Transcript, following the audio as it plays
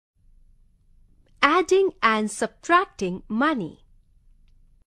adding and subtracting money.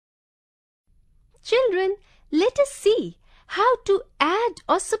 Children, let us see how to add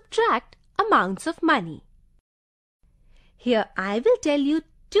or subtract amounts of money. Here I will tell you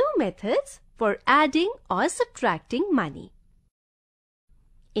two methods for adding or subtracting money.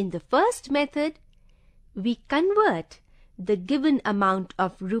 In the first method, we convert the given amount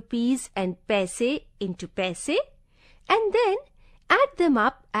of rupees and paise into paise and then add them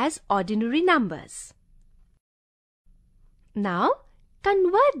up as ordinary numbers. Now,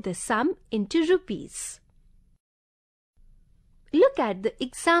 convert the sum into rupees. Look at the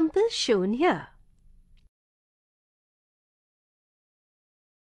example shown here.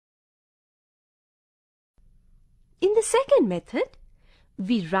 In the second method,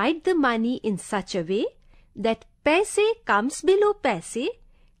 we write the money in such a way that paise comes below paise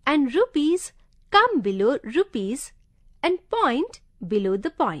and rupees come below rupees and point below the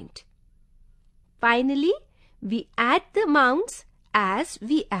point. Finally, we add the amounts as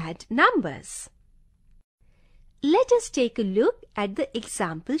we add numbers. Let us take a look at the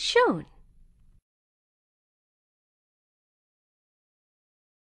example shown.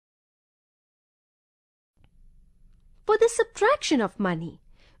 For the subtraction of money,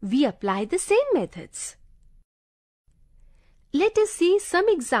 we apply the same methods. Let us see some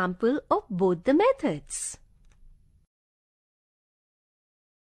example of both the methods.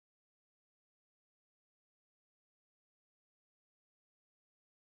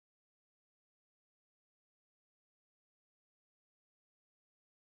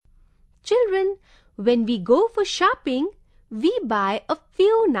 Children, when we go for shopping, we buy a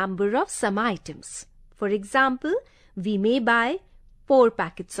few number of some items. For example, we may buy 4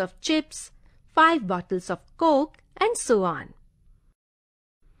 packets of chips, 5 bottles of Coke, and so on.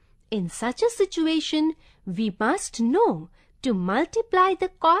 In such a situation, we must know to multiply the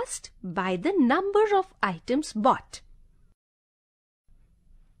cost by the number of items bought.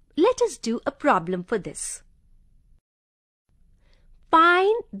 Let us do a problem for this.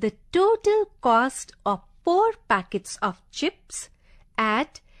 Find the total cost of 4 packets of chips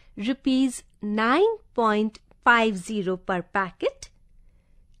at rupees 9.50 per packet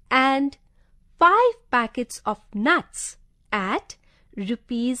and 5 packets of nuts at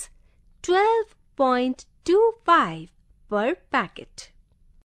rupees 12.25 per packet.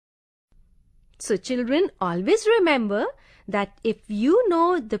 So children, always remember that if you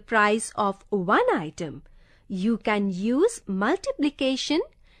know the price of one item, you can use multiplication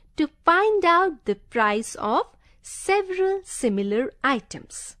to find out the price of several similar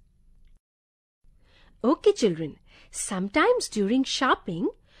items. Okay children, sometimes during shopping,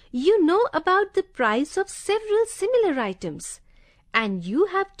 you know about the price of several similar items and you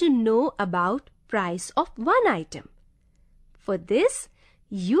have to know about price of one item. For this,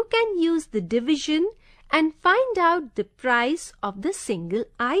 you can use the division and find out the price of the single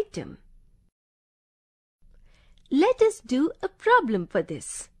item. Let us do a problem for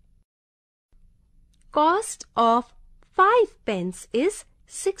this. Cost of 5 pence is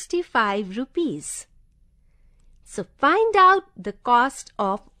 65 rupees. So find out the cost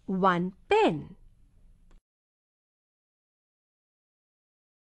of 1 pen.